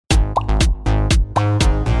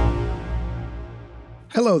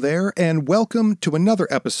Hello there, and welcome to another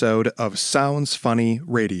episode of Sounds Funny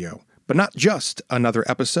Radio. But not just another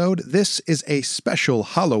episode, this is a special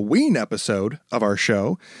Halloween episode of our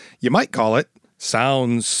show. You might call it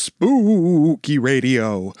Sounds Spooky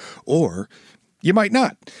Radio, or you might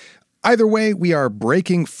not. Either way, we are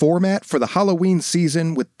breaking format for the Halloween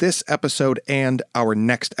season with this episode and our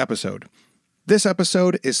next episode. This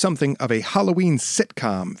episode is something of a Halloween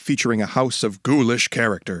sitcom featuring a house of ghoulish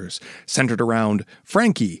characters, centered around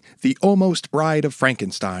Frankie, the almost bride of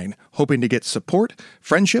Frankenstein, hoping to get support,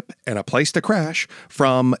 friendship, and a place to crash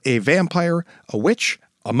from a vampire, a witch,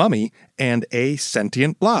 a mummy, and a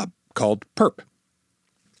sentient blob called Perp.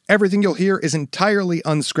 Everything you'll hear is entirely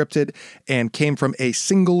unscripted and came from a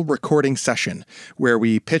single recording session where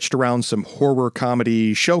we pitched around some horror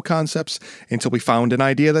comedy show concepts until we found an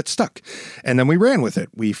idea that stuck. And then we ran with it.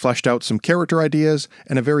 We fleshed out some character ideas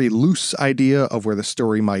and a very loose idea of where the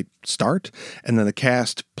story might start. And then the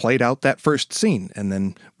cast played out that first scene. And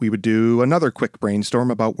then we would do another quick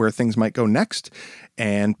brainstorm about where things might go next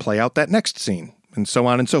and play out that next scene. And so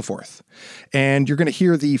on and so forth. And you're going to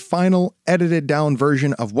hear the final edited down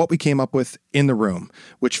version of what we came up with in the room,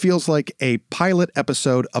 which feels like a pilot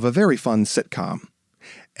episode of a very fun sitcom.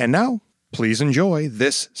 And now, please enjoy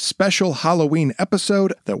this special Halloween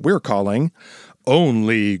episode that we're calling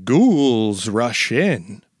Only Ghouls Rush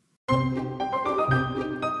In.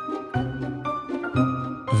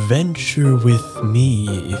 Venture with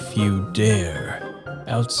me if you dare.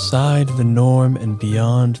 Outside the norm and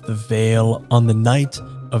beyond the veil, on the night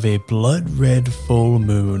of a blood-red full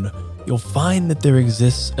moon, you'll find that there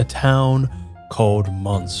exists a town called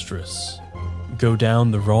Monstrous. Go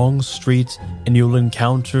down the wrong street and you'll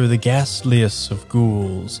encounter the ghastliest of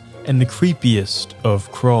ghouls and the creepiest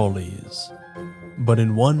of crawlies. But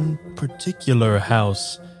in one particular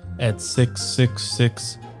house at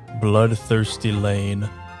 666 Bloodthirsty Lane,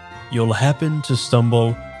 you'll happen to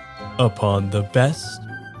stumble upon the best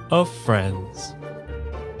of friends.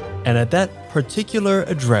 And at that particular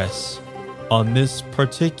address, on this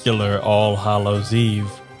particular All Hallows Eve,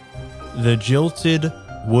 the jilted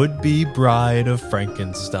would-be bride of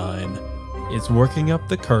Frankenstein is working up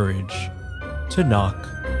the courage to knock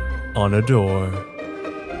on a door.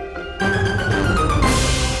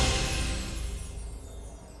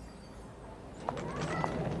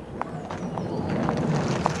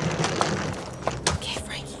 Okay,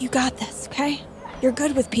 Frankie, you got this, okay? You're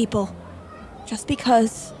good with people. Just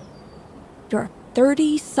because you're a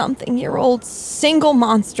 30-something-year-old single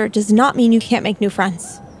monster does not mean you can't make new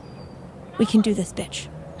friends. We can do this, bitch.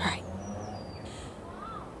 All right.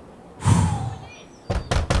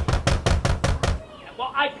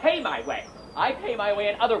 Well, I pay my way. I pay my way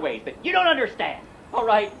in other ways that you don't understand. All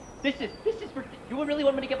right? This is for... You really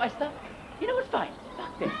want me to get my stuff? You know, it's fine.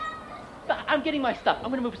 Fuck this. I'm getting my stuff. I'm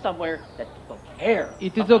going to move somewhere that people care.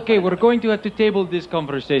 It is okay. We're going to have to table this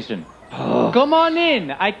conversation. Come on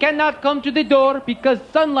in. I cannot come to the door because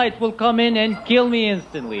sunlight will come in and kill me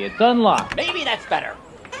instantly. It's unlocked. Maybe that's better.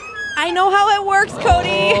 I know how it works, Cody.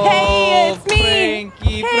 Hey, it's me.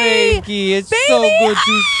 Frankie, it's baby. so good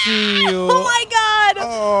to see you. Oh, my God.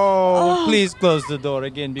 Oh, please close the door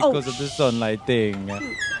again because of the sunlight thing.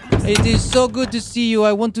 It is so good to see you.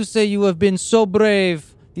 I want to say you have been so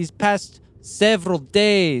brave these past several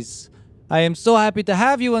days. I am so happy to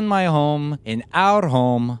have you in my home, in our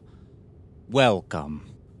home. Welcome.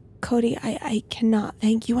 Cody, I cannot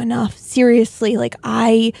thank you enough. Seriously,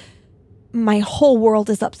 my whole world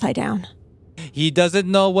is upside down. He doesn't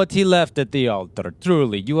know what he left at the altar.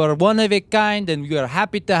 Truly, you are one of a kind, and we are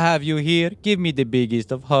happy to have you here. Give me the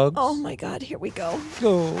biggest of hugs. Oh my God, here we go.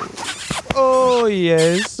 Oh,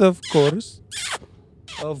 yes, of course.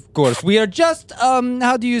 Of course. We are just,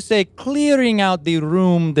 clearing out the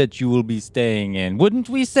room that you will be staying in. Wouldn't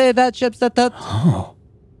we say that, Shepstat? Oh.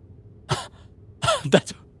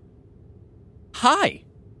 That's... Hi,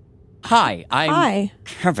 I'm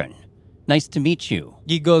Kevin. Nice to meet you.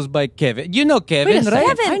 He goes by Kevin. You know Kevin, right?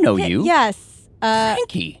 Kevin, I know you. Yes.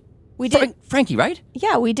 Frankie. We did. Frankie, right?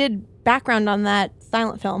 Yeah, we did background on that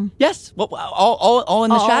silent film. Yes. Well, all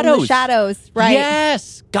in the shadows. All in the shadows, right?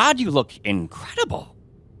 Yes. God, you look incredible.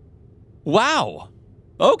 Wow.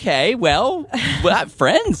 Okay, well,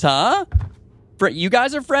 friends, huh? You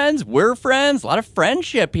guys are friends. We're friends. A lot of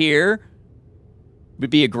friendship here.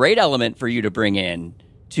 Would be a great element for you to bring in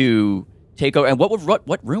to take over. And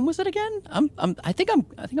what room was it again? I think I'm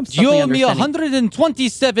You owe me understanding.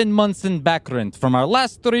 127 months in back rent from our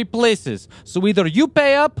last 3 places. So either you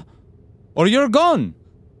pay up or you're gone.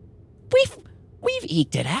 We've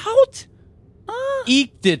eked it out.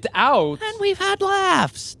 Eked it out? And we've had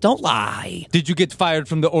laughs. Don't lie. Did you get fired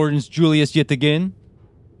from the Orange Julius yet again?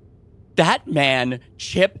 That man,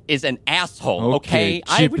 Chip, is an asshole, okay?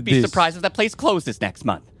 I Chip would be surprised if that place closes next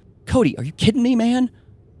month. Cody, are you kidding me, man?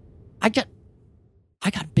 I got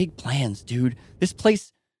big plans, dude. This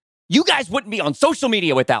place... You guys wouldn't be on social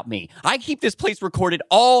media without me. I keep this place recorded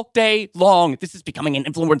all day long. This is becoming an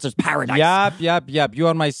influencer's paradise. Yup. You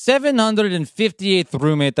are my 758th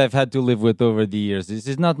roommate I've had to live with over the years. This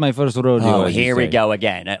is not my first rodeo. Oh, here we go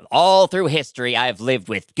again. All through history, I've lived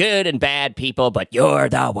with good and bad people, but you're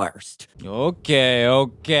the worst.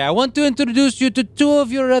 Okay. I want to introduce you to two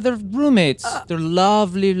of your other roommates. They're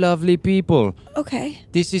lovely, lovely people. Okay.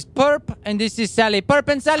 This is Perp and this is Sally. Perp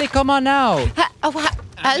and Sally, come on now.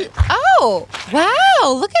 Oh,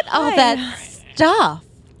 wow. Look at all that stuff.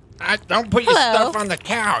 Don't put your Hello. stuff on the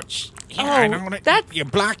couch. Yeah, that's- you're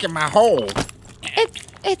blocking my hole.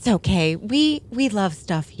 It's okay. We love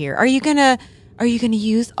stuff here. Are you gonna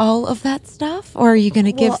use all of that stuff, or are you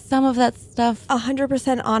gonna give some of that stuff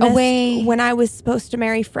 100% honest. away? When I was supposed to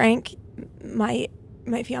marry Frank, my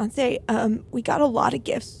fiance, we got a lot of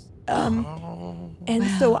gifts. And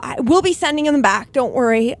so we'll be sending them back. Don't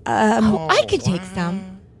worry. I could take some.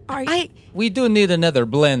 We do need another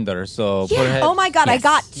blender, so perhaps... Oh my God, I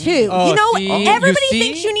got two. Oh, you know, see? everybody You see?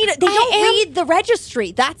 thinks you need it. They don't read the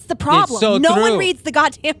registry. That's the problem. so no true. one reads the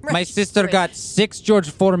goddamn registry. My sister got 6 George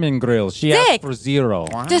Foreman grills. She asked for 0.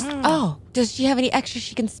 Does she have any extra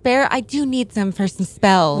she can spare? I do need some for some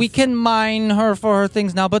spells. We can mine her for her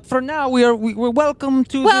things now, but for now we're welcome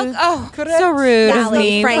to correct. So rude of Sally,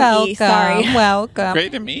 me. Frankie, Welcome. sorry. Welcome.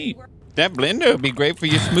 Great to meet. That blender would be great for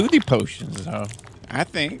your smoothie potions, though. I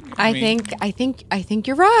think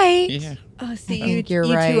you're right. Yeah. Oh, so think you you're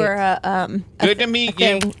two right. are Good to meet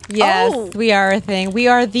you. thing. Yes, Oh, we are a thing. We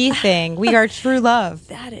are the thing. We are true love.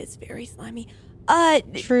 that is very slimy.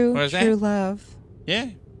 True What is that? love.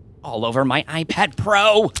 Yeah. All over my iPad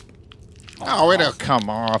Pro. Oh, it'll come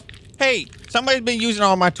off. Hey, somebody's been using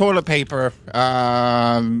all my toilet paper.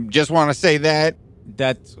 Just want to say that.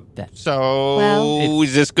 So, Well,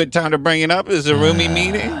 is this good time to bring it up? Is it a roomy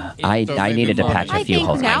meeting? I needed to patch a I few think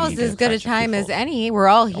holes. now is as good a time as any. We're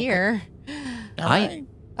all here. All right.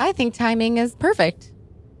 I think timing is perfect.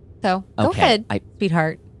 So go Okay, ahead, I-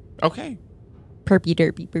 sweetheart. Okay. Perpy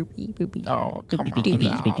derpy boopy boopy. Oh, come on.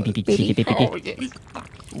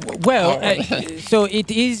 Well, so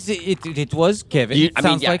it was Kevin.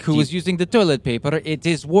 Sounds like who was using the toilet paper. It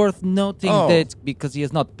is worth noting that because he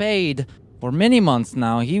has not paid for many months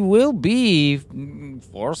now, he will be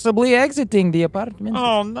forcibly exiting the apartment.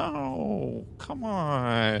 Oh, no. Come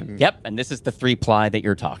on. Yep, and this is the 3-ply that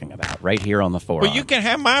you're talking about, right here on the forearm. Well, you can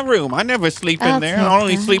have my room. I never sleep in I'll there. take I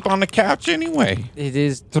only that. sleep on the couch anyway. It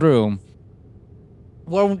is true.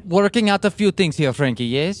 We're working out a few things here, Frankie.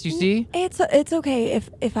 Yes, you see? It's okay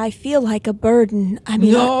if I feel like a burden. I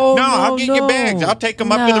mean, No, I'll get your bags. I'll take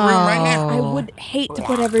them up to the room right now. I would hate to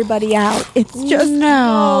put everybody out. It's just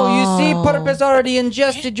Oh, you see, Perp has already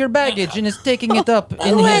ingested your baggage and is taking it up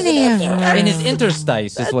in his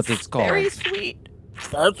interstice, is what it's called. very sweet.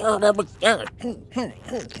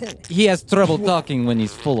 He has trouble talking when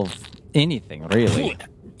he's full of anything, really.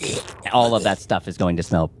 All of that stuff is going to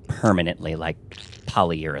smell permanently like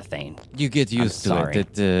polyurethane. You get used to sorry.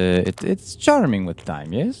 it. It's charming with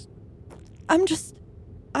time, yes? I'm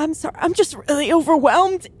sorry. I'm just really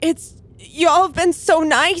overwhelmed. Y'all have been so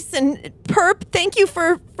nice, and Perp, thank you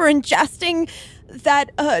for ingesting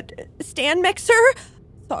that stand mixer.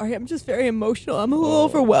 Sorry, I'm just very emotional. I'm a little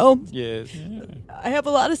overwhelmed. Yes. I have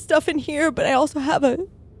a lot of stuff in here, but I also have a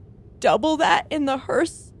double that in the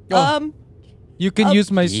hearse. You can use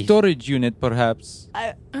my storage unit, perhaps.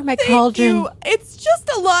 Or my Thank cauldron. you. It's just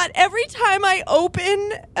a lot. Every time I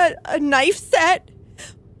open a knife set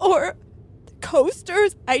or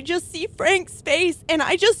coasters, I just see Frank's face, and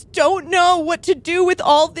I just don't know what to do with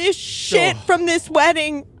all this shit from this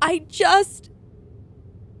wedding.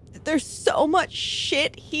 There's so much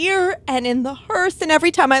shit here and in the hearse, and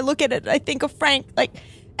every time I look at it, I think of Frank. Like,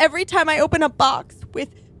 every time I open a box with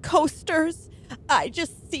coasters, I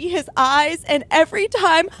just see his eyes, and every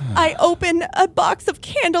time I open a box of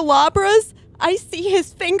candelabras, I see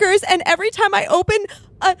his fingers, and every time I open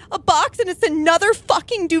a box and it's another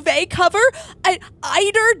fucking duvet cover, an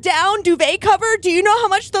eider down duvet cover, do you know how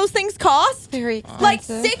much those things cost? Very Like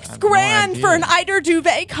expensive. $6,000 for an eider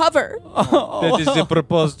duvet cover. That is a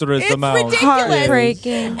preposterous It's amount. ridiculous.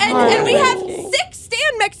 Heartbreaking. And we have 6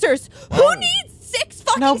 stand mixers. Who needs 6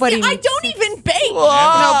 fucking Nobody I needs don't 6. even bake.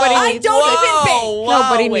 Nobody I needs don't six. even bake.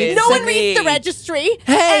 Nobody needs No one six. reads the registry.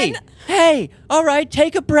 Hey, And hey, all right,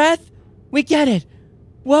 take a breath. We get it.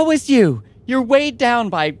 What was you? You're weighed down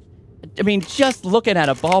by, I mean, just looking at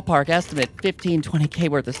a ballpark estimate, 15, 20K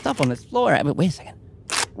worth of stuff on this floor. I mean, wait a second.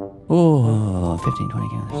 Oh, 15, 20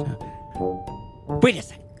 calories. Wait a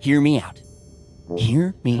second. Hear me out.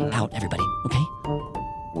 Hear me out, everybody, okay?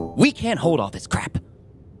 We can't hold all this crap.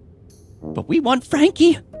 But we want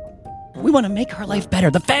Frankie. We want to make her life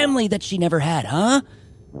better. The family that she never had, huh?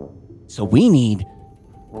 So we need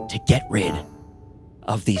to get rid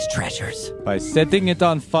of these treasures. By setting it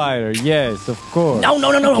on fire, yes, of course. No.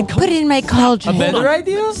 Put it in my cauldron. A better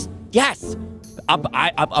idea? Yes.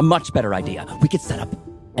 A much better idea. We could set up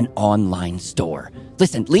an online store.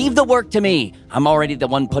 Listen, leave the work to me. I'm already the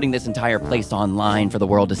one putting this entire place online for the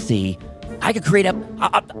world to see. I could create a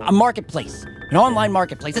marketplace, an online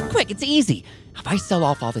marketplace. It's quick, it's easy. If I sell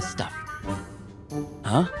off all this stuff,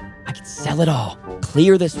 I could sell it all,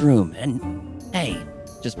 clear this room, and hey,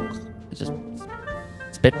 just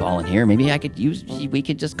spitballing here. Maybe we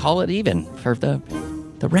could just call it even for the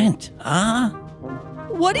rent.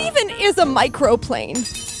 What even is a microplane?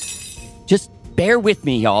 Just bear with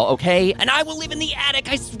me, y'all, okay? And I will live in the attic,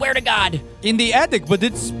 I swear to God. In the attic, but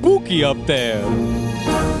it's spooky up there.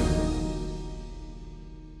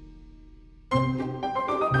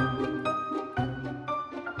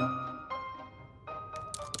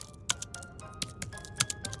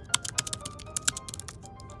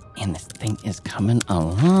 And this thing is coming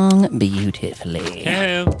along beautifully.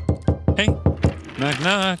 Hey, knock,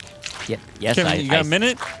 knock. Yes, Kevin, you got a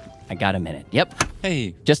minute? I got a minute. Yep.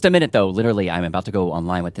 Hey. Just a minute, though. Literally, I'm about to go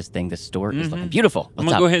online with this thing. This store is looking beautiful. I'm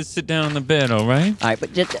going to go ahead and sit down on the bed, all right? All right,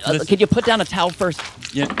 but just, could you put down a towel first?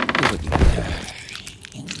 Yeah.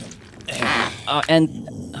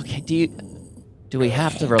 Okay, do we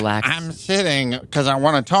have to relax? I'm sitting because I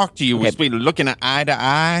want to talk to you. Okay. We're looking eye to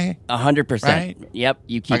eye. 100%. Right? Yep,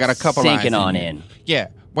 you keep I got a couple sinking eyes on in you. in. Yeah.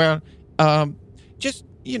 Well, just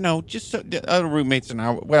so the other roommates and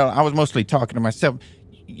I. Well, I was mostly talking to myself.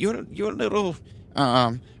 You're a little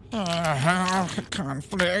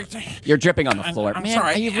conflict. You're dripping on the floor. I'm Man,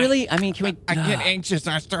 sorry. Are you really? I mean, can we? I get anxious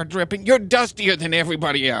and I start dripping. You're dustier than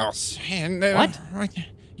everybody else. And What?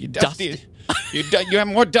 You're dusty. You have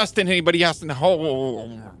more dust than anybody else in the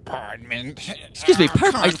whole apartment. Excuse me,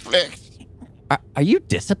 conflict. Are you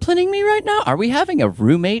disciplining me right now? Are we having a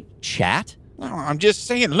roommate chat? No, I'm just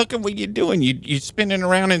saying, look at what you're doing. You're spinning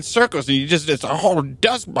around in circles, and it's a whole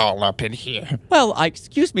dust ball up in here. Well,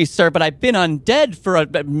 excuse me, sir, but I've been undead for,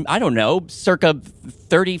 I don't know, circa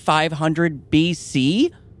 3,500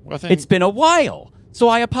 BC. Well, then, It's been a while, so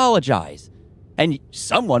I apologize. And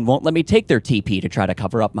someone won't let me take their TP to try to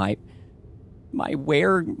cover up my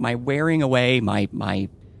wearing away my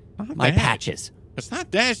patches. It's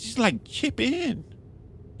not that. It's just like chip in.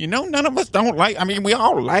 You know, none of us don't like. I mean, we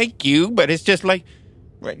all like you, but it's just like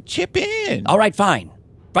chip in. All right, fine.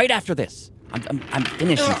 Right after this, I'm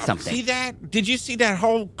finishing something. See that? Did you see that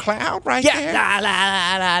whole cloud right Yeah,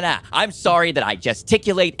 there? I'm sorry that I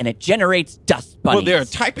gesticulate and it generates dust bunnies. Well, there are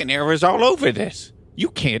typing errors all over this. You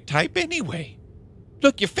can't type anyway.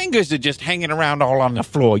 Look, your fingers are just hanging around all on the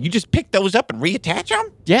floor. You just pick those up and reattach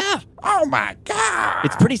them? Yeah. Oh, my God.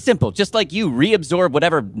 It's pretty simple. Just like you reabsorb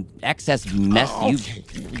whatever excess mess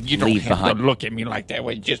You don't leave have behind. to look at me like that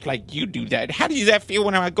way, just like you do that. How does that feel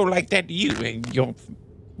when I go like that to you? And you're...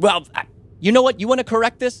 Well, you know what? You want to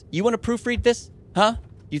correct this? You want to proofread this? Huh?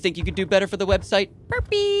 You think you could do better for the website?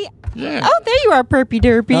 Perpy. Yeah. Oh, there you are, Perpy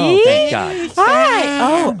Derpy. Oh, thank God.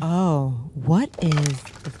 Hi. Oh. What is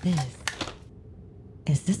this?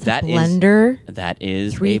 Is this That a blender? That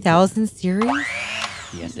is 3000 series?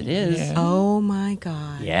 Yes, it is. Yeah. Oh my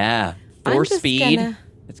God. Yeah. I'm 4-speed. just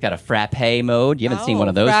It's got a frappe mode. You haven't seen one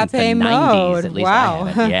of those since the frappe 90s. mode. At least Wow. I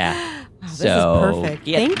haven't. Yeah. This So is perfect.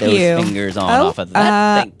 get Thank those you. fingers on off of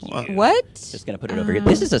that. Thank you. What? Just going to put it over here.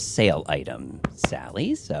 This is a sale item,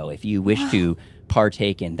 Sally. So if you wish to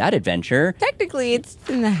partake in that adventure. Technically, it's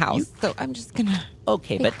in the house, so I'm just gonna.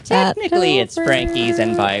 Okay, but Take that technically it's over. Frankie's,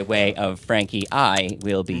 and by way of Frankie, I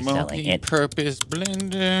will be selling it. Multi-purpose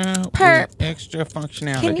blender Perp. with extra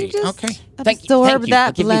functionality. Can you just Okay. Thank you, absorb thank you.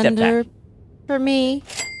 that Give me that blender back. for me?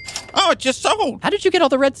 Oh, it just sold. How did you get all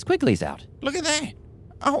the red squigglies out? Look at that.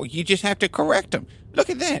 Oh, you just have to correct them. Look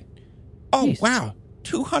at that. Oh, Jeez. wow.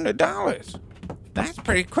 $200. That's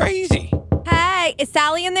pretty crazy. Hey, is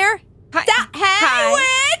Sally in there? Hey,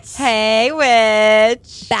 witch! Hey,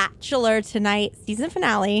 witch! Bachelor tonight, season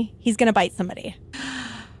finale. He's gonna bite somebody.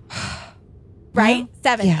 Right?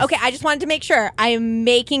 7. yes. Okay, I just wanted to make sure. I am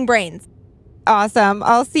making brains. Awesome.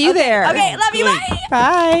 I'll see you there. Okay, love you. Bye.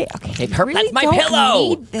 Bye. Okay. Hey, Perp, really that's my don't pillow.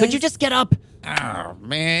 need Could you this. just get up? Oh,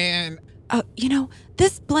 man. You know,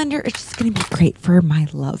 this blender is just going to be great for my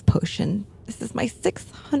love potion. This is my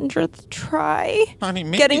 600th try. Honey,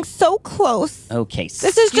 maybe... Getting so close. Okay,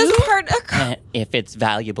 This is just part of... if it's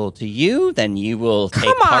valuable to you, then you will take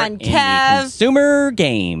Come part on, in the Kev. consumer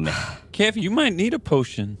game. Kev, you might need a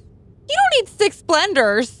potion. You don't need 6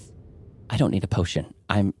 blenders. I don't need a potion.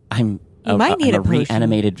 I'm You might need a potion.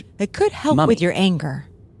 reanimated. It could help Mummy. with your anger.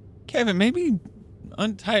 Kevin, maybe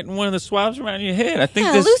untighten one of the swabs around your head. I think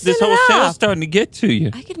Yeah, this loosen whole it cell's up. starting to get to you.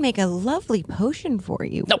 I could make a lovely potion for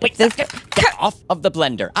you. No, wait, This- get off of the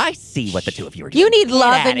blender. I see what the two of you are doing. You need Get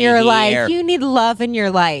love in outta your here. life. You need love in your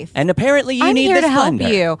life. And apparently you I'm need here this to help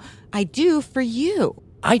blender. you. I do for you.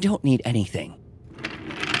 I don't need anything.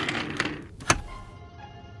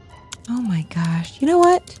 Oh my gosh. You know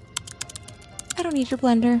what? I don't need your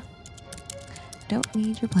blender. Don't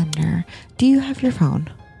need your blender. Do you have your phone?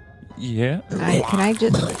 Yeah. Can I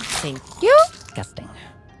just... Thank you. Disgusting.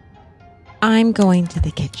 I'm going to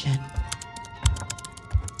the kitchen.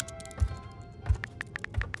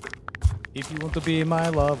 If you want to be my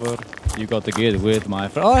lover, you got to get with my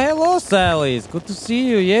friend. Oh, hello, Sally. It's good to see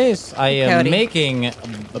you. Yes, I am Cody. making a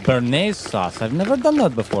béarnaise sauce. I've never done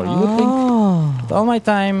that before. You would think Oh. with all my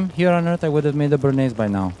time here on Earth, I would have made a béarnaise by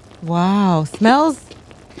now. Wow. Smells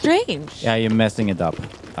strange. Yeah, you're messing it up.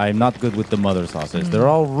 I'm not good with the mother sauces. They're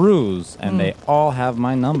all ruse, and they all have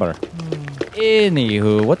my number.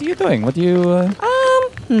 Anywho, what are you doing? What do you...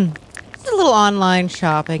 Just a little online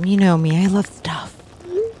shopping. You know me. I love stuff.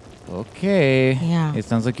 Okay. Yeah. It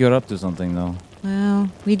sounds like you're up to something, though. Well,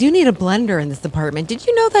 we do need a blender in this apartment. Did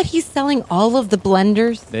you know that he's selling all of the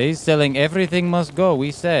blenders? They're selling everything must go,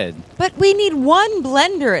 we said. But we need one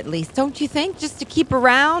blender at least, don't you think? Just to keep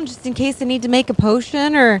around, just in case I need to make a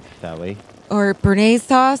potion or Sally, béarnaise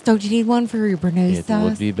sauce. Don't you need one for your béarnaise it sauce?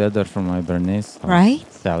 would be better for my béarnaise sauce.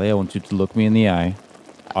 Right? Sally, I want you to look me in the eye.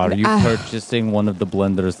 Are you purchasing one of the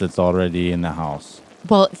blenders that's already in the house?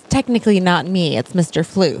 Well, it's technically not me. It's Mr.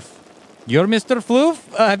 Floof. You're Mr. Floof?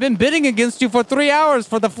 I've been bidding against you for 3 hours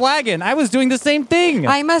for the flagon. I was doing the same thing.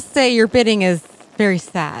 I must say your bidding is very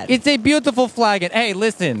sad. It's a beautiful flagon. Hey,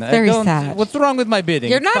 listen. Very sad. What's wrong with my bidding?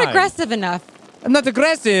 You're It's not fine. aggressive enough. I'm not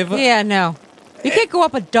aggressive. Yeah, no. You can't go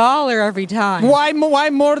up $1 every time. Why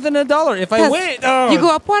more than $1? If I 'Cause win, oh. You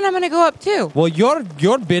go up one, I'm going to go up two. Well, your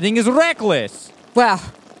bidding is reckless. Well,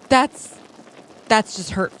 that's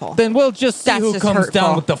just hurtful. Then we'll just see That's who just comes hurtful.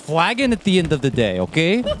 down with the flagon at the end of the day,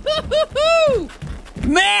 okay?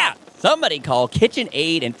 Man! Somebody call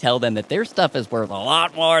KitchenAid and tell them that their stuff is worth a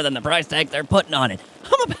lot more than the price tag they're putting on it.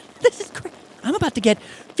 This is great. I'm about to get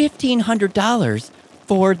 $1,500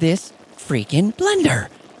 for this freaking blender.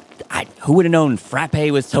 Who would have known frappe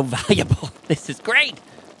was so valuable? This is great.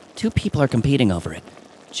 2 people are competing over it.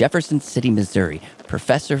 Jefferson City, Missouri.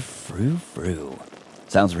 Professor Frou Frou.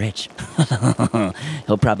 Sounds rich.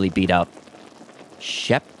 He'll probably beat out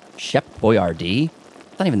Shep Boyardee.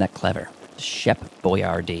 It's not even that clever. Shep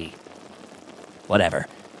Boyardee. Whatever.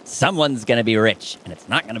 Someone's gonna be rich, and it's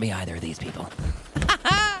not gonna be either of these people.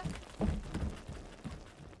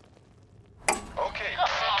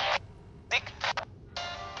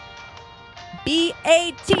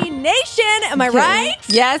 B-A-T Nation, am I right?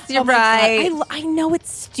 Yes, you're Oh my right. God. I know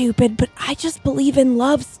it's stupid, but I just believe in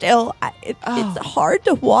love still. It's hard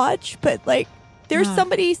to watch, but like, there's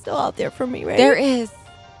somebody still out there for me, right? There is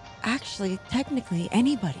actually, technically,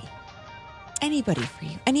 anybody. Anybody for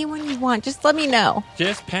you. Anyone you want. Just let me know.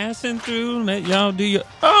 Just passing through, let y'all do your...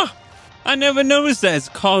 Oh, I never noticed that. It's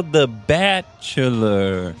called The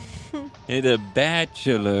Bachelor. It's The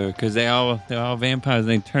Bachelor, because they're all vampires.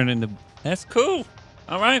 They turn into... That's cool.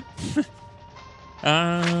 All right.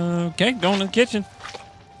 Okay, going to the kitchen.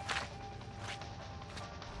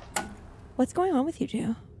 What's going on with you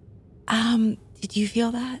two? Did you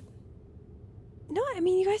feel that? No, I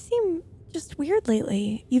mean, you guys seem just weird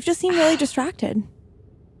lately. You've just seemed really distracted.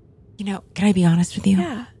 You know, can I be honest with you?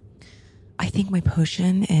 Yeah. I think my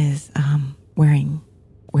potion is wearing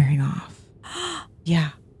off. Yeah.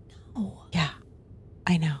 No. Yeah.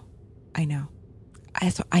 I know.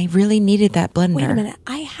 So I really needed that blender. Wait a minute.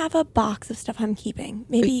 I have a box of stuff I'm keeping.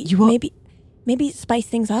 Maybe You won't- maybe spice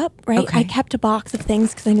things up, right? Okay. I kept a box of things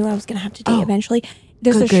because I knew I was going to have to date Oh. eventually.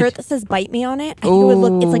 There's Good, a good. shirt that says "Bite Me" on it. I think it would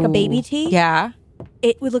look. It's like a baby tee. Yeah.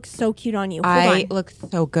 It would look so cute on you. Hold I on. look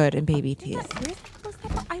so good in baby tees.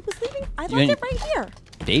 I was leaving. I left mean- it right here.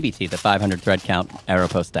 Baby tee, the 500 thread count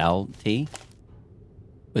Aeropostale tee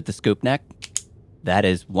with the scoop neck. That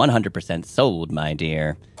is 100% sold, my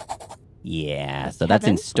dear. Yeah, so that's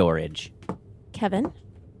in Kevin? storage. Kevin,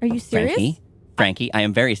 are you serious? Frankie, I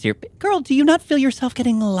am very serious. Girl, do you not feel yourself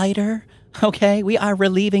getting lighter Okay, we are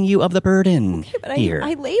relieving you of the burden Okay, but here.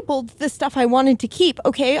 I labeled the stuff I wanted to keep,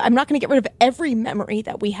 okay? I'm not going to get rid of every memory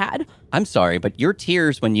that we had. I'm sorry, but your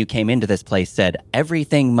tears when you came into this place said,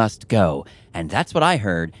 everything must go. And that's what I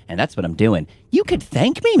heard, and that's what I'm doing. You could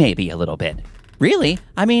thank me maybe a little bit. Really?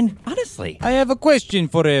 I mean, honestly. I have a question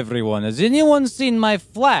for everyone. Has anyone seen my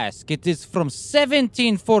flask? It is from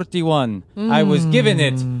 1741. I was given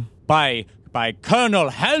it by Colonel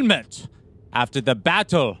Helmet after the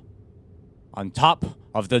battle on top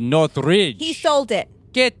of the North Ridge. He sold it.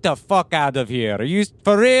 Get the fuck out of here. Are you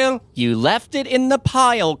for real? You left it in the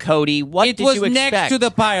pile, Cody. What did you expect? It was next to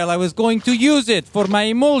the pile. I was going to use it for my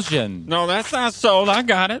emulsion. No, that's not sold. I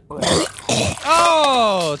got it.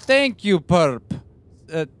 Oh, thank you, Perp.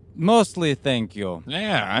 Mostly thank you.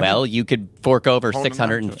 Yeah. Well, you could fork over Hold on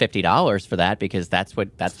 $650 for that because that's what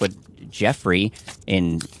Jeffrey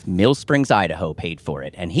in Mill Springs, Idaho paid for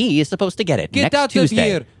it. And he is supposed to get it Get next out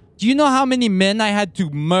Tuesday. of here. Do you know how many men I had to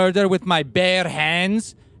murder with my bare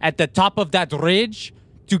hands at the top of that ridge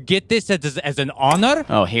to get this as an honor?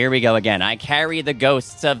 Oh, here we go again. I carry the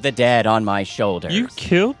ghosts of the dead on my shoulders. You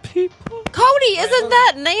kill people? Cody, isn't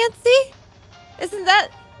that Nancy? Isn't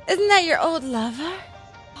that your old lover?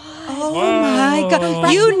 Oh my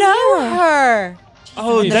God! You know her.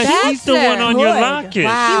 Oh, she's the one on your locket.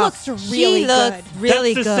 Wow. She looks really good.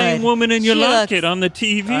 Really That's the good. same woman in your She locket on the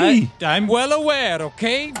TV. I'm well aware,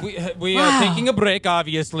 okay? We are taking a break,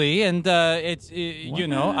 obviously, and you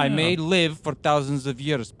know, I may live for thousands of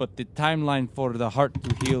years, but the timeline for the heart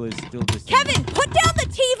to heal is still the same. Kevin, put down the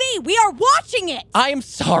TV. We are watching it. I'm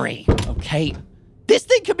sorry, okay? This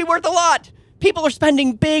thing could be worth a lot. People are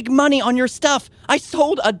spending big money on your stuff. I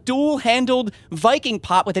sold a dual-handled Viking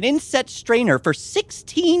pot with an inset strainer for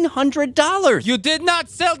 $1,600. You did not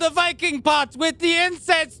sell the Viking pots with the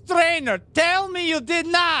inset strainer. Tell me you did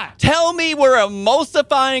not. Tell me we're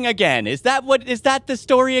emulsifying again. Is that the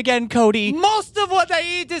story again, Cody? Most of what I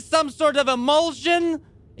eat is some sort of emulsion.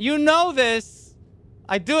 You know this.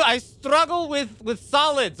 I struggle with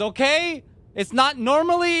solids, okay? It's not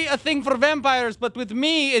normally a thing for vampires, but with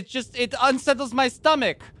me, it unsettles my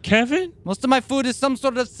stomach. Kevin? Most of my food is some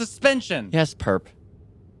sort of suspension. Yes, Perp.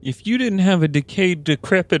 If you didn't have a decayed,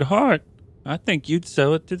 decrepit heart, I think you'd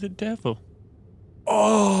sell it to the devil.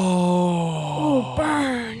 Oh,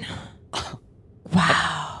 burn.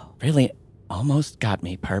 Wow. Really almost got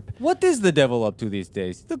me, Perp. What is the devil up to these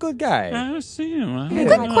days? He's a good guy. I see him. I Good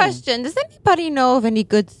don't know. question. Does anybody know of any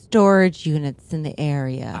good storage units in the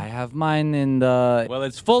area? I have mine in the... Well,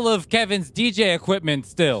 it's full of Kevin's DJ equipment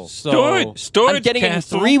still, so... Storage I'm getting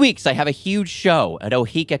castle. in 3 weeks. I have a huge show at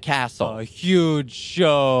Ohika Castle. A huge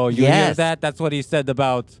show. You hear Yes. that? That's what he said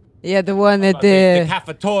about... Yeah, the one that the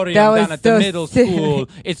cafetorium that was down at the so middle sick. school.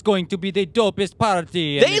 It's going to be the dopest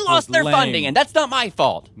party. and They it lost was their lame. funding, and that's not my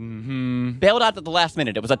fault. Mm-hmm. Bailed out at the last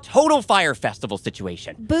minute. It was a total fire festival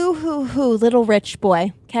situation. Boo hoo hoo, little rich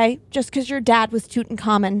boy, okay? Just because your dad was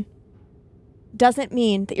Tutankhamun doesn't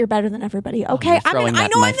mean that you're better than everybody, okay? You're throwing I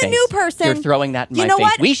that know in my I'm the face. new person. You're throwing that in You my know face.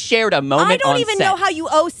 what? We shared a moment I don't on even set. know how you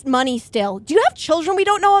owe money still. Do you have children we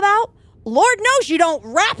don't know about? Lord knows you don't.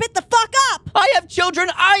 Wrap it the fuck up. I have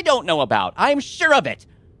children I don't know about. I'm sure of it.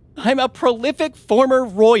 I'm a prolific former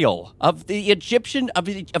royal of the Egyptian of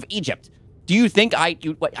Egypt. Do you think I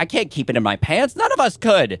can't keep it in my pants? None of us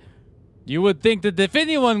could. You would think that if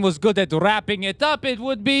anyone was good at wrapping it up, it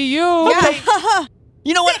would be you. Okay.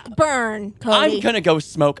 You know what? Burn, Cody. I'm gonna go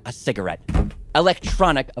smoke a cigarette.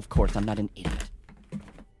 Electronic, of course. I'm not an idiot.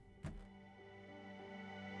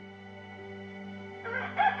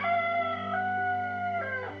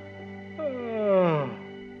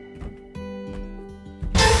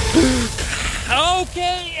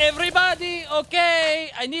 Okay, everybody. Okay,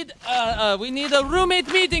 we need a roommate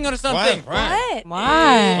meeting or something. What?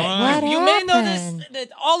 What You may notice happened? that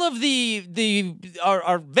all of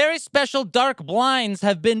our very special dark blinds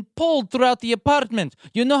have been pulled throughout the apartment.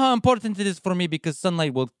 You know how important it is for me because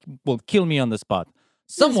sunlight will kill me on the spot.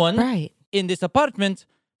 Someone right. in this apartment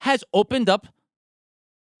has opened up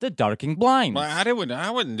the darking blinds. Well, I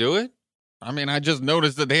wouldn't do it. I mean, I just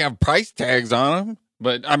noticed that they have price tags on them.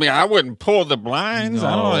 But, I mean, I wouldn't pull the blinds.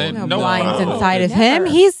 No No blinds problem. inside of Never.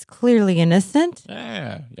 him. He's clearly innocent.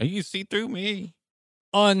 Yeah. You see through me.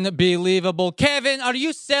 Unbelievable. Kevin, are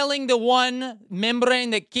you selling the one membrane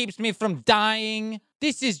that keeps me from dying?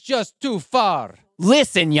 This is just too far.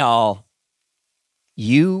 Listen, y'all.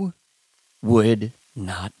 You would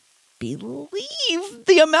not believe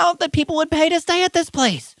the amount that people would pay to stay at this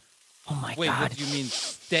place. Oh, my Wait, God. what do you mean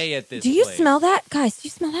stay at this Do you place? smell that? Guys, do you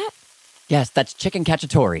smell that? Yes, that's chicken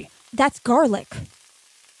cacciatore. That's garlic.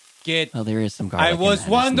 Well, there is some garlic. I in was that,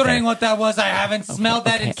 isn't wondering there? what that was. I haven't smelled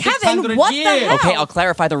that in Kevin, 600 what the years. hell? Okay,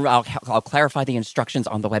 I'll clarify the instructions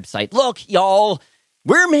on the website. Look, y'all,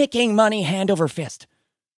 we're making money hand over fist.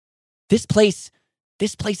 This place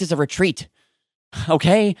is a retreat.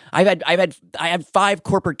 Okay, I had 5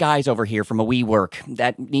 corporate guys over here from a WeWork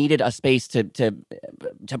that needed a space to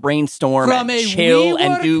brainstorm From and a chill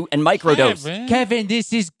WeWork? and microdose. Kevin,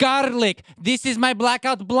 this is garlic. This is my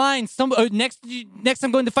blackout blind. Next,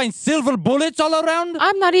 I'm going to find silver bullets all around.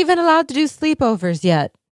 I'm not even allowed to do sleepovers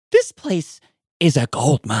yet. This place is a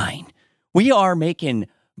gold mine. We are making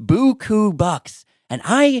buku bucks, and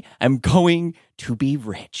I am going to be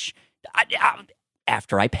rich.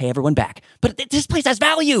 After I pay everyone back. But this place has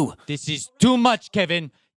value. This is too much,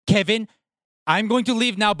 Kevin. Kevin, I'm going to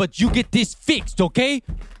leave now, but you get this fixed, okay?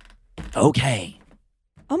 Okay.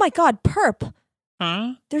 Oh my God, Perp.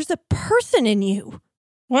 Huh? There's a person in you.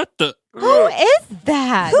 What the? Who is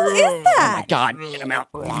that? Who is that? God, get him out.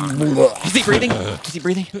 Is he breathing? Is he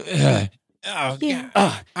breathing? Oh,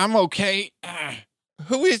 Yeah. I'm okay.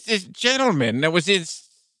 Who is this gentleman that was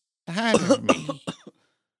inside of me?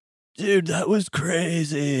 Dude, that was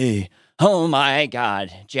crazy. Oh my God.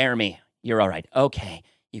 Jeremy, you're all right. Okay.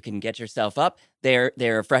 You can get yourself up. There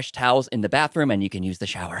are fresh towels in the bathroom, and you can use the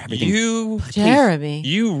shower. Everything. Jeremy.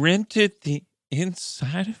 You rented the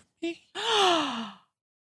inside of me?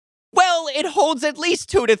 Well, it holds at least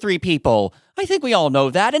 2 to 3 people. I think we all know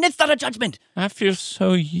that, and it's not a judgment. I feel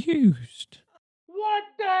so used.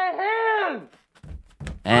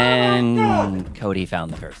 And Cody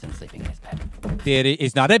found the person sleeping in his bed.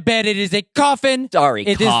 It's not a bed, it is a coffin. Sorry,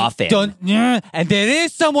 It coffin. And there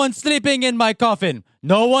is someone sleeping in my coffin.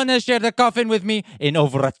 No one has shared a coffin with me in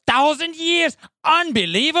over 1,000 years.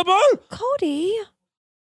 Unbelievable. Cody.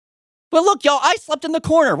 Well, look, y'all, I slept in the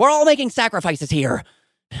corner. We're all making sacrifices here.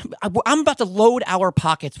 I'm about to load our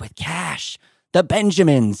pockets with cash. The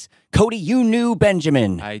Benjamins. Cody, you knew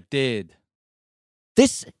Benjamin. I did.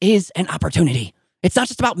 This is an opportunity. It's not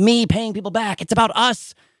just about me paying people back. It's about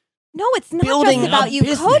us. No, it's not Building just about a you.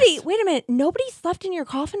 business. Cody, wait a minute. Nobody slept in your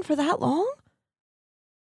coffin for that long?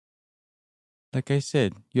 Like I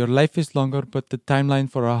said, your life is longer, but the timeline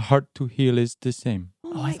for a heart to heal is the same.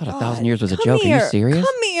 Oh, my I thought God. 1,000 years was a Come joke. Are you here. serious?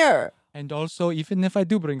 Come here. And also, even if I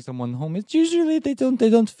do bring someone home, it's usually they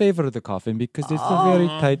don't favor the coffin because it's a very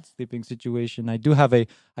tight sleeping situation. I do have a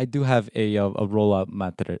roll out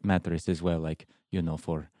mattress as well, like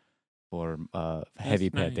for heavy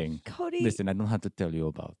nice. petting. Cody, Listen, I don't have to tell you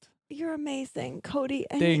about. you're amazing, Cody.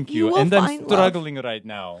 And Thank you. you. will And I'm find struggling right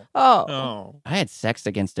now. love. Oh. Oh. I had sex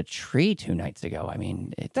against a tree 2 nights ago. I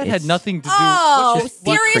mean, That had nothing to do. Oh, just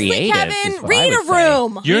be seriously, creative is Kevin? what I Read would a say.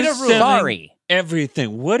 room. You're Read a room. selling Sorry.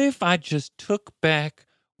 everything. What if I just took back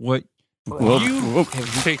what you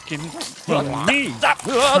have taken from me?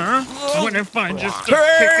 Huh? What if I just start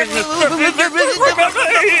taking the stuff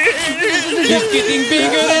He's getting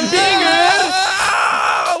bigger and bigger.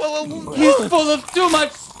 He's full of too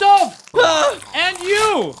much stuff. And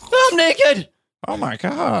you. I'm naked. Oh my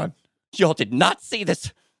God. Y'all did not see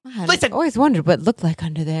this. I Listen. always wondered what it looked like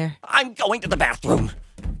under there. I'm going to the bathroom.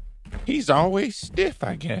 He's always stiff,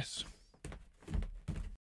 I guess.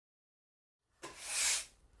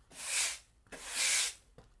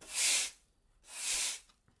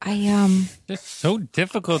 It's so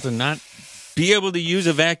difficult to not be able to use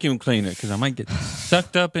a vacuum cleaner because I might get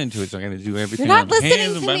sucked up into it. So I got to do everything. You're not on my listening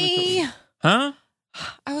hands and to by me. myself. Huh?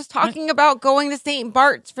 I was talking about going to St.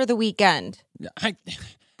 Bart's for the weekend.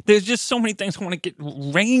 There's just so many things I want to get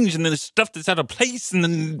arranged, and then there's stuff that's out of place, and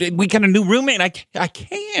then we got a new roommate. I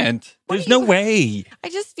can't. There's no way. I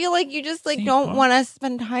just feel like you just St. don't Bart's. want to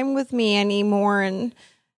spend time with me anymore, and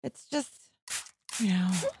it's just,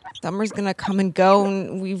 summer's gonna come and go,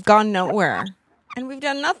 and we've gone nowhere, and we've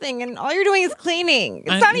done nothing, and all you're doing is cleaning.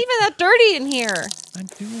 It's not even that dirty in here. I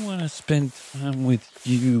do want to spend time with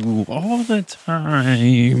you all the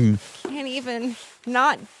time. Can't even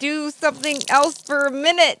not do something else for a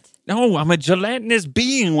minute. No, I'm a gelatinous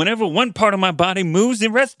being. Whenever one part of my body moves, the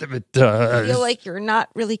rest of it does. I feel like you're not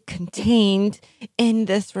really contained in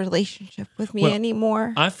this relationship with me Well,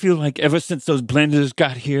 anymore. I feel like ever since those blenders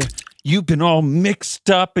got here, you've been all mixed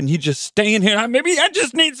up and you just staying here. Maybe I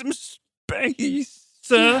just need some space.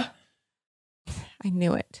 I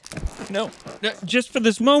knew it. No, just for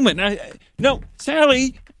this moment. No,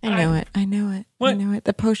 Sally. I know it. I know it. What? I know it.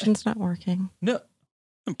 The potion's not working. No,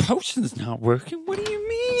 the potion's not working. What do you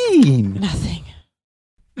mean? Nothing.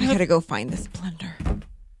 I gotta go find this blender.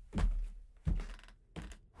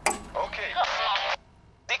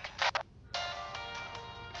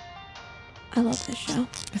 I love this show.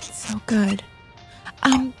 It's so good.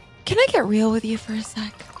 Can I get real with you for a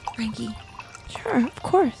sec? Frankie. Sure, of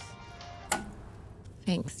course.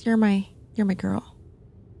 Thanks. You're my girl.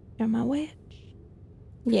 You're my witch.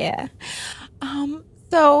 Yeah.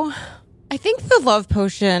 So I think the love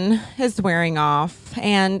potion is wearing off,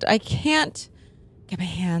 and I can't get my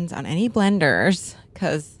hands on any blenders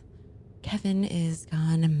because Kevin is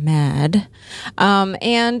gone mad.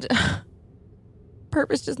 And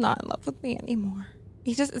Perp is just not in love with me anymore.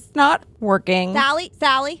 It's not working.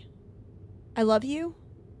 Sally, I love you,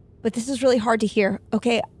 but this is really hard to hear.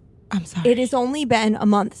 Okay, I'm sorry. it has only been a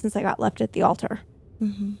month since I got left at the altar.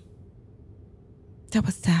 Mm-hmm. That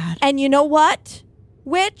was sad. And you know what,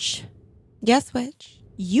 witch? Yes, witch.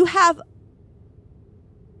 You have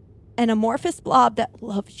an amorphous blob that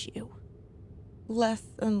loves you. Less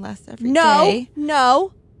and less every day.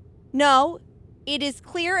 No. It is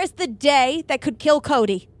clear as the day that could kill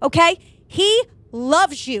Cody, okay? He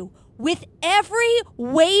loves you with every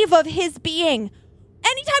wave of his being.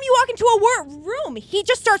 Anytime you walk into a room, he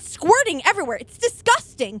just starts squirting everywhere. It's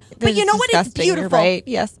disgusting. But you know what? It's Disgusting, beautiful. you're right.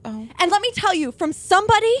 Yes. Oh. And let me tell you, from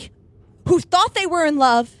somebody who thought they were in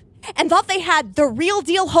love and thought they had the real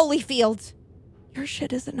deal Holyfield, your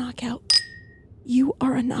shit is a knockout. You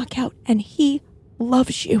are a knockout, and he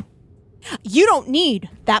loves you. You don't need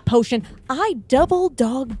that potion. I double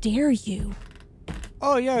dog dare you.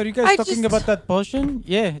 Oh, yeah. Are you guys talking about that potion?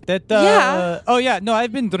 Yeah. Yeah. Oh, yeah. No,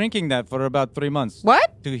 I've been drinking that for about 3 months.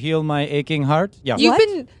 What? To heal my aching heart. Yeah.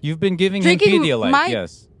 You've been giving him drinking Pedialyte.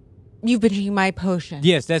 Yes. You've been drinking my potion.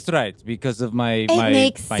 Yes, that's right. Because of my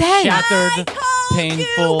makes my sense. shattered,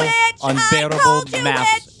 painful, unbearable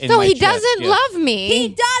mass in So my he chest. doesn't Yes. love me. He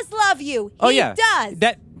does love you. Oh, He yeah. does.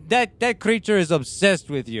 That creature is obsessed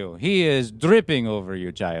with you. He is dripping over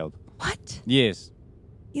you, child. What? Yes.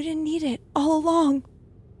 You didn't need it all along.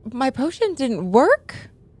 My potion didn't work?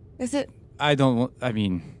 Is it? I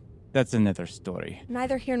mean, that's another story.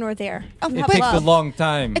 Neither here nor there. Oh, You It have takes a love. long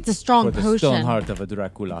time. It's a strong for the potion. stone heart of a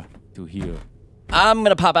Dracula to heal. I'm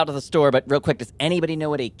gonna pop out of the store, but real quick, does anybody know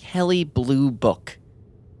what a Kelly Blue Book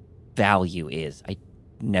value is? I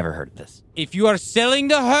never heard of this. If you are selling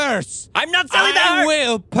the hearse, I'm not selling the I hearse!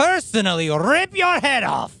 will personally rip your head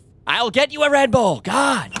off. I'll get you a Red Bull.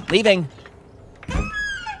 God, leaving.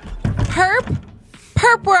 Perp,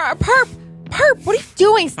 what are you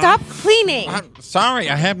doing? Stop cleaning. I'm sorry,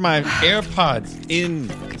 I had my AirPods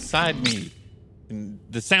inside me. And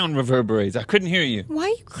the sound reverberates. I couldn't hear you. Why are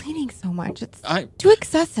you cleaning so much? It's I- too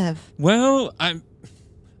excessive. Well,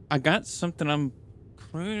 I got something I'm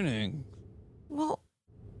cleaning. Well,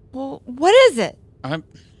 what is it? I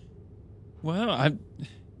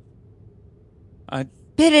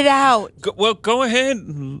Spit it out. go ahead.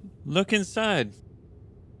 Look inside.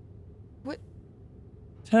 What?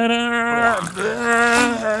 Ta-da!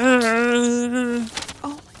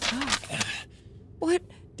 Oh my god. What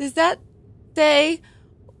does that say?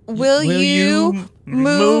 Will you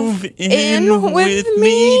move in with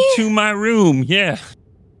me? to my room? Yeah.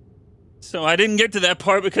 So I didn't get to that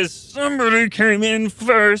part because somebody came in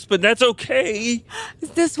first, but that's okay.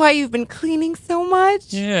 Is this why you've been cleaning so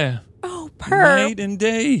much? Yeah. Oh, Perp. Night and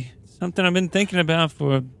day. Something I've been thinking about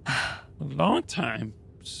for a long time.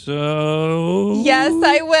 So... Yes,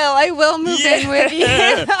 I will. I will move in with you.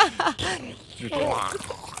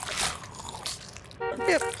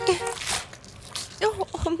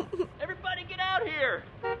 Everybody get out here!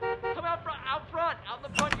 Come out front, out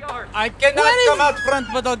in the front yard. I cannot come out front,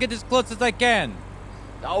 but I'll get as close as I can.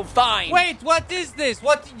 Oh, fine. Wait, what is this?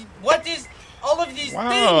 What is all of these Wow.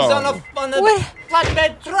 things on a What?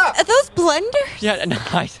 flatbed truck? Are those blenders? Yeah,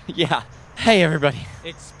 nice. Yeah. Hey, everybody.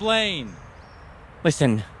 Explain.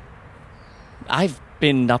 Listen, I've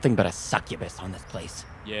been nothing but a succubus on this place.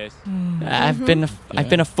 Yes. I've been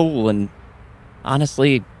a fool, and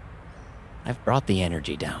honestly, I've brought the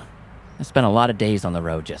energy down. I spent a lot of days on the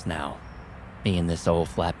road just now, me in this old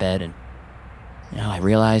flatbed, and I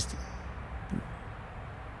realized,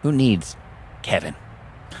 who needs Kevin?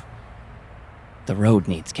 The road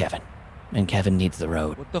needs Kevin, and Kevin needs the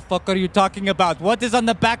road. What the fuck are you talking about? What is on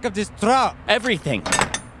the back of this truck? Everything.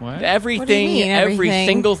 What? Everything, mean, every everything?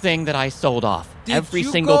 single thing that I sold off. Did every you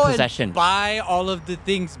single go possession. And buy all of the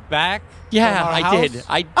things back? Yeah, from our I house? did.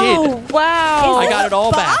 I did. Oh, wow. I got it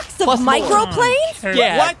all back. Box of Plus more. microplanes?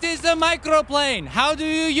 Yeah. What is a microplane? How do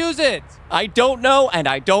you use it? I don't know, and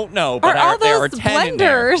I don't know, but Are all there are those 10 in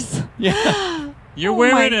there. blenders? Yeah. You're Oh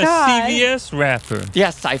wearing my a God. CVS wrapper.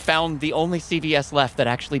 Yes, I found the only CVS left that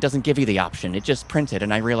actually doesn't give you the option. It just printed,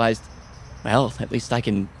 and I realized, well, at least I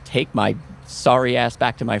can take my sorry ass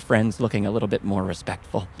back to my friends looking a little bit more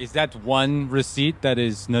respectful. Is that one receipt that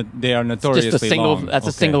is they are notoriously Just a single. long? That's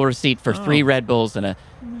a single receipt for 3 Red Bulls and a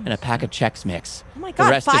pack of Chex Mix. Oh my The God,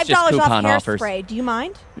 rest is $5 just off coupon offers. hairspray. Do you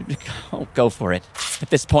mind? Oh, go for it. At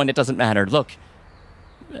this point, it doesn't matter. Look,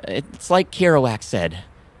 it's like Kerouac said.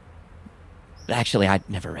 Actually, I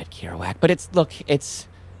never read Kerouac, but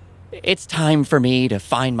it's time for me to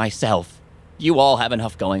find myself. You all have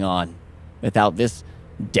enough going on without this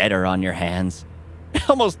deader on your hands.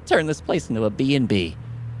 Almost turned this place into a B&B.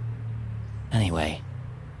 Anyway,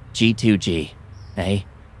 G2G, eh?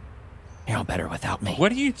 You're all better without me.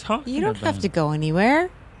 What are you talking about? You don't have to go anywhere.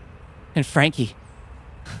 And Frankie,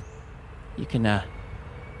 you can have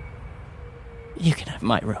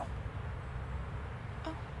my room.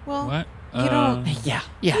 Well, What? you don't. Yeah.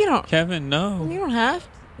 You don't. Kevin, no. You don't have.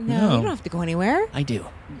 No, No. you don't have to go anywhere. I do.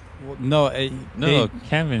 Well, no, No,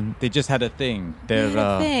 Kevin. They just had a thing. They had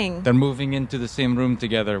a thing. They're moving into the same room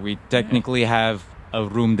together. We technically have a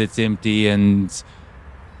room that's empty, and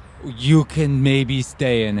you can maybe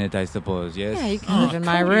stay in it, I suppose. Yes. Yeah, you can live in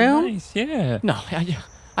my Cody, room. Nice, yeah. No,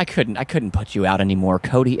 I couldn't put you out anymore,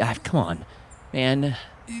 Cody. Come on, man.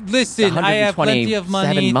 Listen, I have plenty of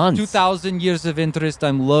 127 money. months. 2,000 years of interest.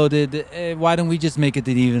 I'm loaded. Why don't we just make it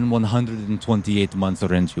at even 128 months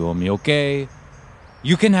of rent you owe me? Okay.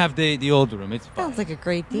 You can have the old room. It's fine. Sounds like a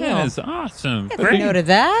great deal. Yeah, it's awesome. Take a note of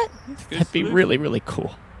that. That'd be really, really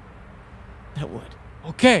cool. That would.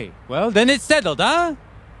 Okay. Well, then it's settled, huh?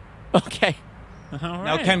 Okay. All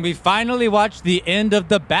Now, right. can we finally watch the end of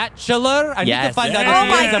The Bachelor? I need to Yes. find out Oh if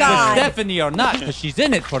my he ends up God. with Stephanie or not, because she's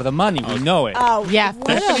in it for the money. We know it. Oh, Yeah,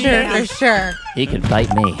 for sure, for sure. He could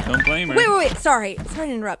bite me. Don't blame her. Wait. Sorry to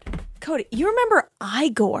interrupt. Cody, you remember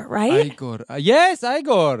Igor, right? Igor. Yes,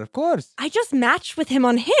 Igor, of course. I just matched with him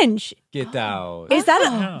on Hinge. Get out. Is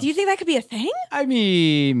that do you think that could be a thing? I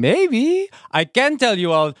mean, maybe. I can tell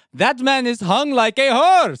you all, that man is hung like a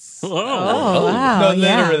horse. Oh, wow. No,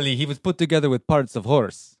 yeah. literally, he was put together with parts of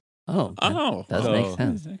horse. Oh. That Oh. does Oh. make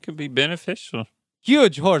sense. That could be beneficial.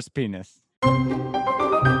 Huge horse penis.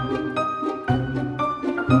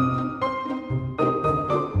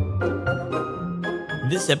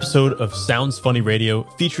 This episode of Sounds Funny Radio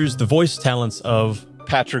features the voice talents of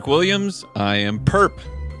Patrick Williams, I am Perp.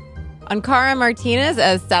 Ankara Martinez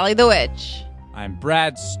as Sally the Witch. I'm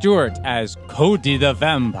Brad Stewart as Cody the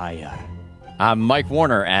Vampire. I'm Mike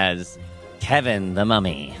Warner as Kevin the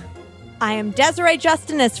Mummy. I am Desiree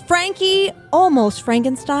Justin as Frankie, almost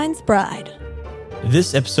Frankenstein's bride.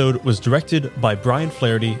 This episode was directed by Brian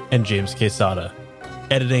Flaherty and James Quesada.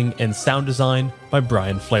 Editing and sound design by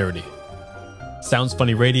Brian Flaherty. Sounds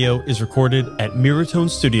Funny Radio is recorded at Mirrortone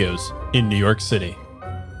Studios in New York City.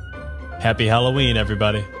 Happy Halloween,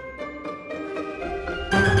 everybody.